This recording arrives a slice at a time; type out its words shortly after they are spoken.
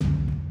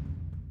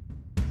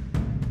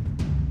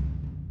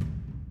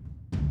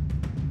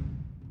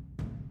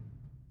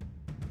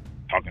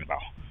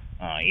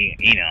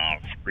eating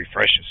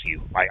refreshes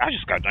you. Like, I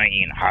just got done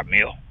eating a hot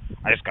meal.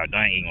 I just got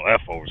done eating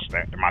leftovers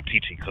that my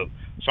TT cooked.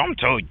 So I'm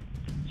telling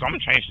you. So I'm gonna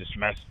change this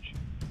message.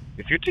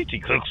 If your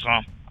TT cooks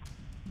some,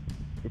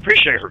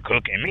 appreciate her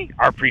cooking. And me,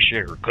 I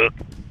appreciate her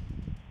cooking.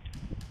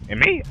 And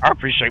me, I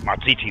appreciate my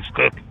TT's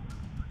cooking.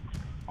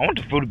 I want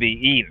the food to be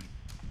eaten.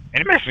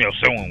 And it makes me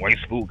upset when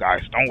waste food,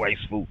 guys. Don't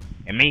waste food.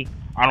 And me,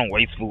 I don't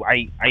waste food.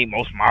 I eat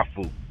most of my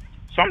food.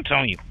 So I'm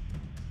telling you,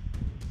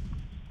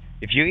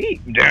 if you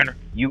eat dinner,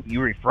 you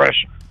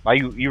refresh. Like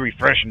you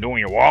refresh doing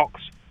your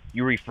walks.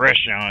 You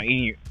refresh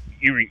eating.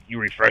 You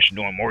refresh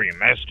doing more of your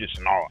messages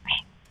and all.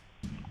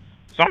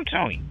 So I'm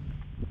telling you.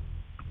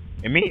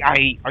 And me,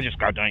 I just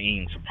got done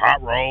eating some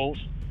pot rolls,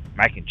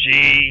 mac and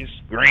cheese,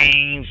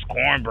 greens,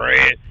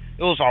 cornbread.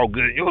 It was all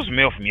good. It was a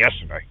meal from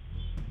yesterday.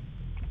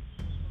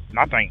 And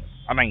I thank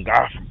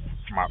God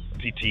for my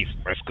TT's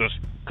best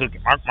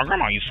cooking. My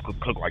grandma used to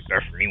cook like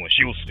that for me when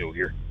she was still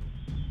here.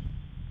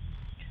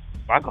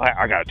 But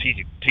I got a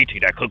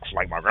TT that cooks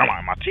like my grandma,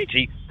 and my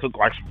TT cook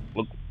like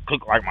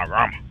my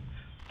grandma.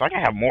 So I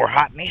can have more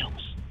hot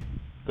meals,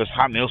 because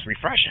hot meals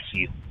refreshes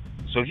you.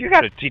 So if you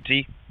got a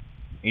TT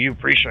and you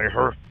appreciate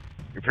her,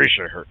 you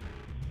appreciate her.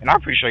 And I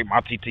appreciate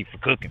my TT for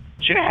cooking.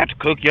 She didn't have to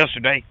cook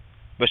yesterday,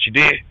 but she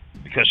did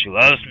because she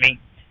loves me,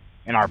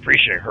 and I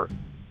appreciate her.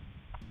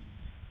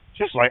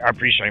 Just like I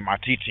appreciate my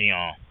TT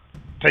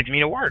taking me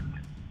to work.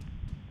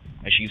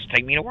 And she used to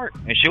take me to work.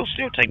 And she'll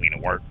still take me to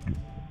work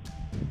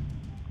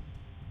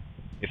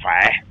if I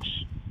ask.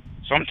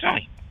 So I'm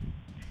telling you,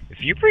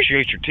 if you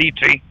appreciate your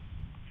TT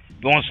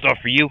doing stuff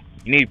for you,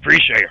 you need to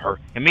appreciate her.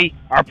 And me,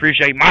 I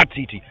appreciate my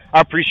TT.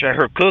 I appreciate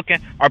her cooking.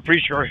 I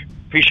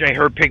appreciate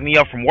her picking me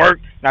up from work.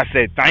 And I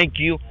said thank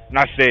you. And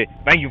I said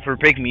thank you for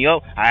picking me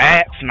up. I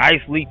asked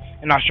nicely,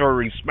 and I show her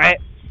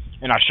respect.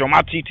 And I show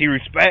my TT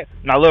respect.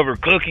 And I love her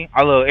cooking.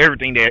 I love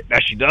everything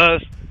that she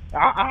does.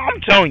 I'm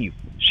telling you,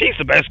 she's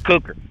the best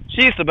cooker.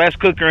 She's the best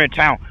cooker in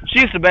town.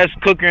 She's the best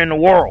cooker in the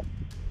world.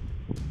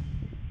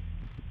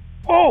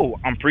 Oh,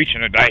 I'm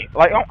preaching today.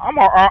 Like, I'm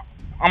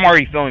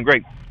already feeling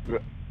great.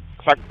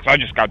 Cause I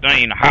just got done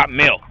eating a hot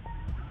meal.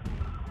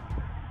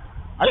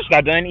 I just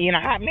got done eating a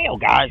hot meal,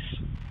 guys.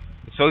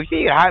 So if you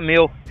eat a hot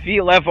meal, if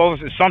you eat leftovers,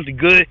 it's something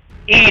good,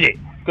 eat it.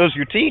 Because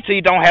your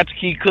TT don't have to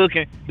keep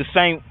cooking the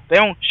same.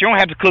 She don't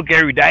have to cook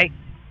every day.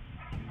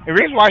 The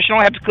reason why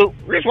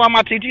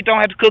my TT don't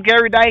have to cook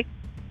every day,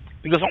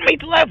 because I'm gonna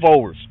eat the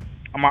leftovers.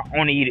 I'm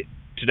gonna eat it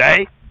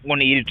today. I'm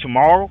gonna eat it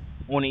tomorrow.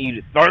 I'm gonna eat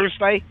it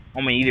Thursday.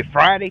 I'm gonna eat it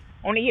Friday.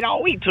 I'm gonna eat it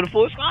all week to the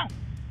fullest count.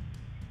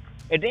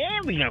 And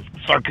then we gonna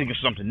start cooking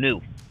something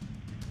new.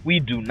 We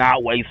do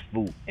not waste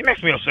food. It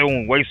makes me upset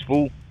when we waste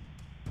food.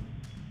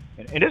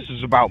 And this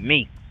is about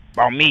me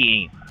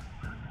eating.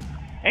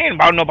 It ain't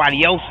about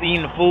nobody else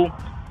eating the food.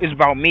 It's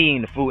about me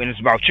eating the food, and it's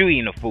about you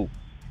eating the food.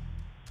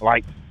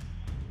 Like,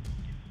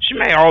 she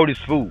made all this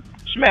food.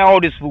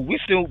 We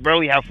still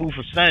barely have food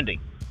for Sunday.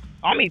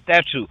 I'm gonna eat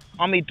that too.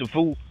 I'm gonna eat the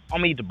food. I'm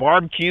gonna eat the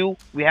barbecue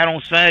we had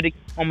on Sunday.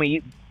 I'm gonna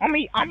eat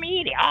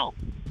it all,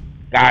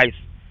 guys,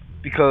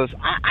 because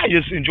I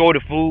just enjoy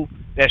the food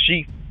that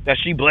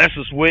she blessed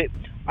us with.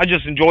 I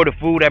just enjoy the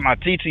food that my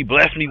TT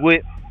blessed me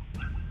with.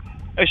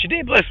 And she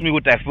did bless me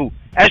with that food.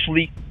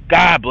 Actually,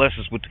 God bless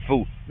us with the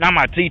food. Not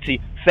my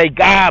TT. Say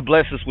God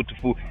bless us with the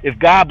food. If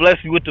God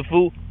bless you with the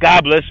food,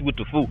 God bless you with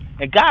the food.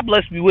 And God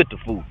bless me with the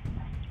food.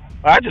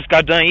 I just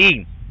got done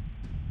eating.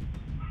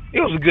 It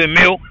was a good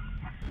meal.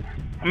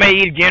 I may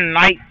eat again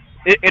tonight.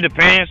 It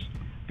depends,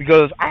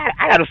 because I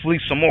gotta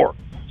sleep some more.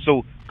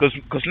 So, cause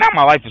now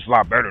my life is a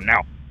lot better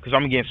now. Cause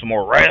I'm getting some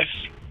more rest.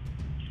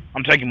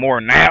 I'm taking more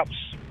naps.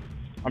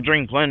 I'm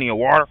drinking plenty of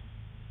water.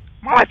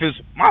 My life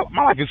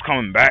is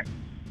coming back.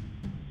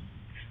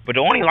 But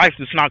the only life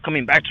that's not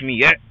coming back to me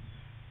yet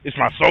is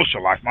my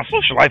social life. My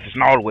social life is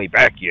not all the way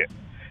back yet,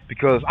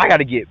 because I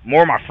gotta get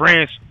more of my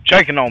friends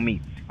checking on me.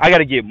 I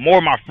gotta get more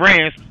of my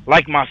friends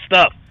liking my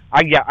stuff.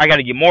 I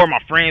gotta get more of my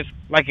friends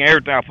liking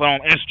everything I put on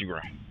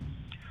Instagram.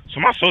 So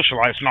my social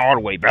life is not all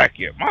the way back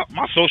yet.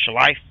 My social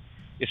life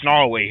is not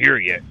all the way here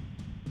yet.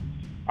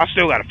 I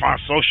still gotta find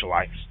social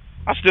lives.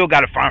 I still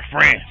gotta find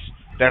friends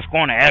that's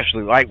going to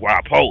actually like what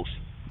I post.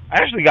 I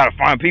actually gotta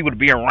find people to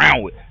be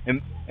around with,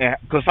 and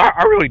because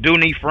I really do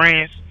need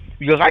friends,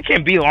 because I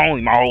can't be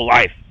lonely my whole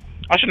life.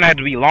 I shouldn't have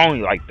to be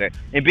lonely like that,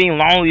 and being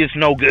lonely is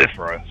no good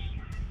for us.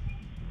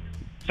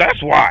 So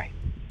that's why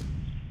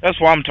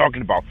I'm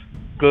talking about,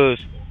 because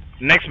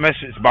the next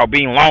message is about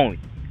being lonely.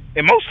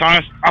 And most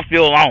times I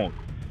feel alone.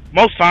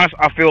 Most times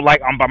I feel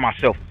like I'm by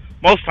myself.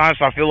 Most times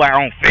I feel like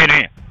I don't fit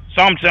in.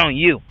 So I'm telling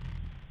you,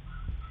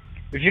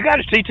 if you got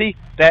a TT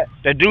that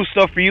do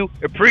stuff for you,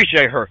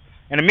 appreciate her.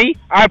 And to me,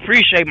 I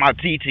appreciate my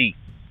TT.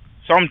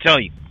 So I'm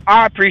telling you,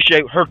 I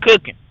appreciate her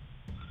cooking.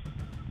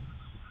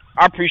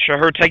 I appreciate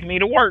her taking me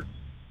to work.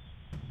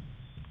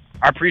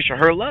 I appreciate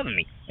her loving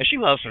me. And she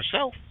loves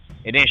herself,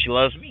 and then she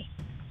loves me.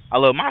 I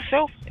love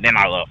myself, and then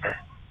I love her.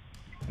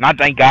 And I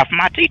thank God for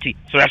my TT.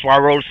 So that's why I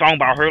wrote a song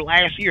about her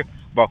last year.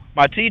 But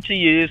my TT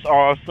is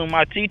awesome.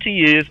 My TT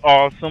is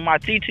awesome. My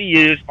TT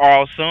is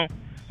awesome.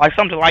 Like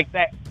something like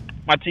that.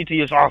 My TT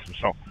is awesome.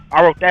 So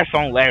I wrote that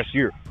song last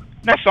year.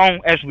 That song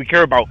actually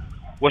care about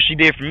what she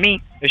did for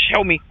me. And she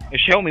helped me. And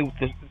she helped me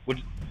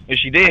and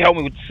she did help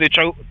me with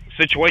the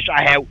situation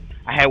I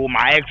had with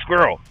my ex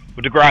girl,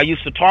 with the girl I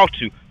used to talk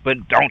to,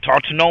 but don't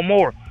talk to no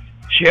more.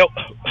 She helped.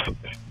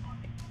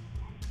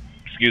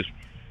 Excuse me.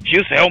 She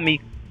used to help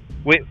me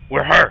with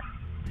her.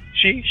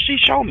 She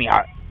showed me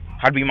how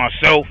to be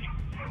myself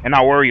and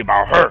not worry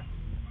about her.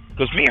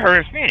 Cause me and her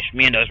is finished.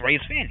 Me and Desiree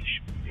is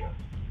finished.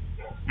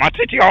 My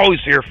TT always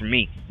here for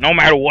me, no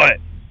matter what.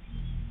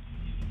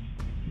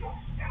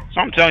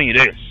 So I'm telling you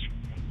this.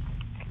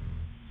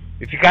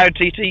 If you got a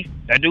TT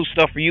that do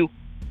stuff for you,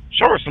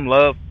 show her some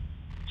love.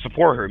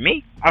 Support her.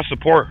 Me, I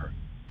support her.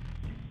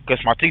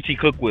 Because my TT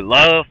cook with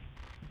love.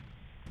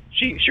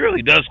 She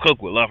really does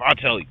cook with love, I'll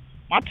tell you.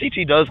 My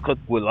TT does cook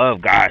with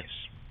love, guys.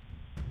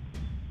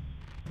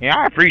 Yeah,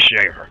 I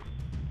appreciate her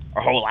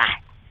a whole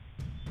lot.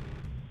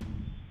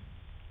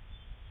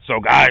 So,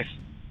 guys,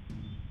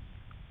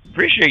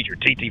 appreciate your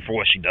TT for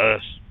what she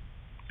does.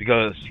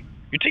 Because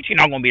your TT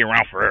not gonna be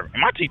around forever,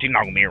 and my TT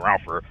not gonna be around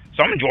forever.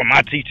 So I'm enjoying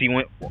my TT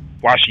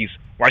while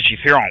she's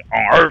here on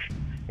Earth,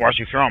 while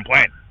she's here on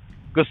planet.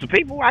 Because the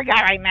people I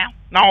got right now,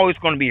 not always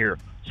gonna be here.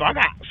 So I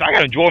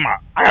gotta enjoy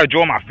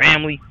my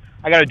family.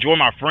 I gotta enjoy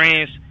my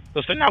friends.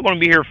 Because they're not gonna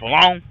be here for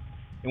long.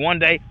 And one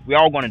day we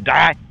all gonna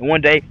die, and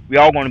one day we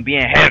all gonna be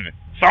in heaven.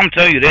 So I'm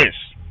telling you this.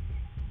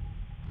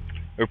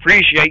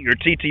 Appreciate your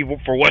TT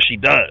for what she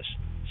does.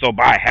 So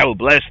bye, have a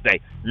blessed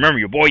day. Remember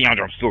your boy Young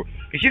Drum Stewart.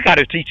 If you got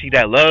a TT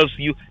that loves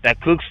you,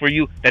 that cooks for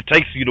you, that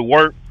takes you to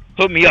work,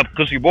 hook me up,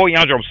 because your boy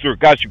Young Drum Stewart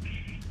got you.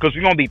 Because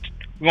we're gonna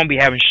be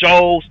having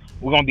shows,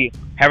 we're gonna be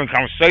having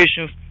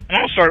conversations, and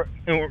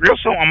real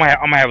soon I'm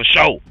gonna have a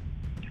show.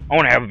 I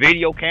wanna have a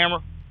video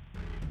camera,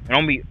 and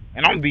I'm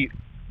gonna be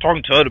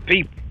talking to other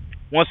people.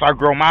 Once I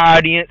grow my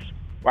audience,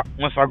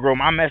 once I grow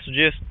my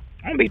messages,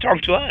 I'm gonna be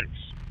talking to others.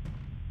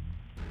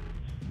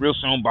 Real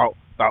soon about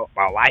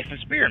life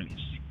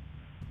experiments,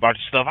 about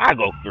the stuff I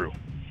go through,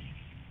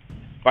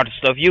 about the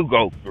stuff you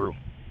go through.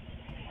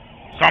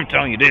 So I'm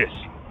telling you this.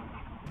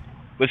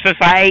 But since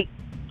I ate,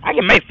 I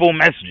can make full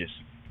messages.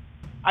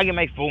 I can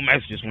make full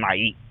messages when I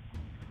eat.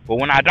 But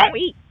when I don't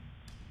eat,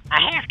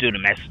 I have to do the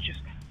messages.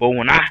 But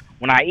when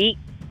I eat,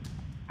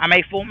 I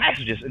make full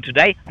messages. And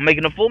today, I'm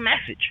making a full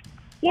message.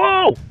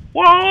 Whoa!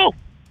 Whoa!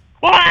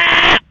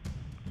 Whoa!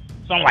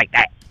 Something like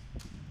that.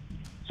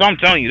 So I'm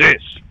telling you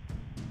this.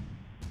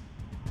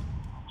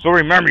 So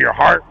remember your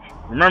heart.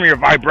 Remember your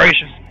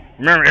vibrations.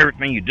 Remember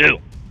everything you do.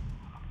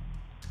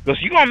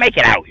 Because you're going to make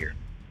it out here.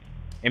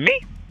 And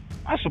me,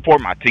 I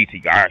support my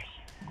TT, guys.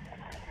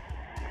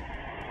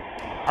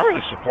 I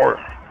really support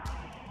her.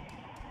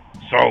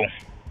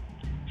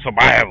 So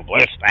bye, have a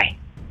blessed day.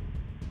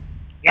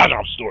 Y'all know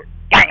I'm Stewart.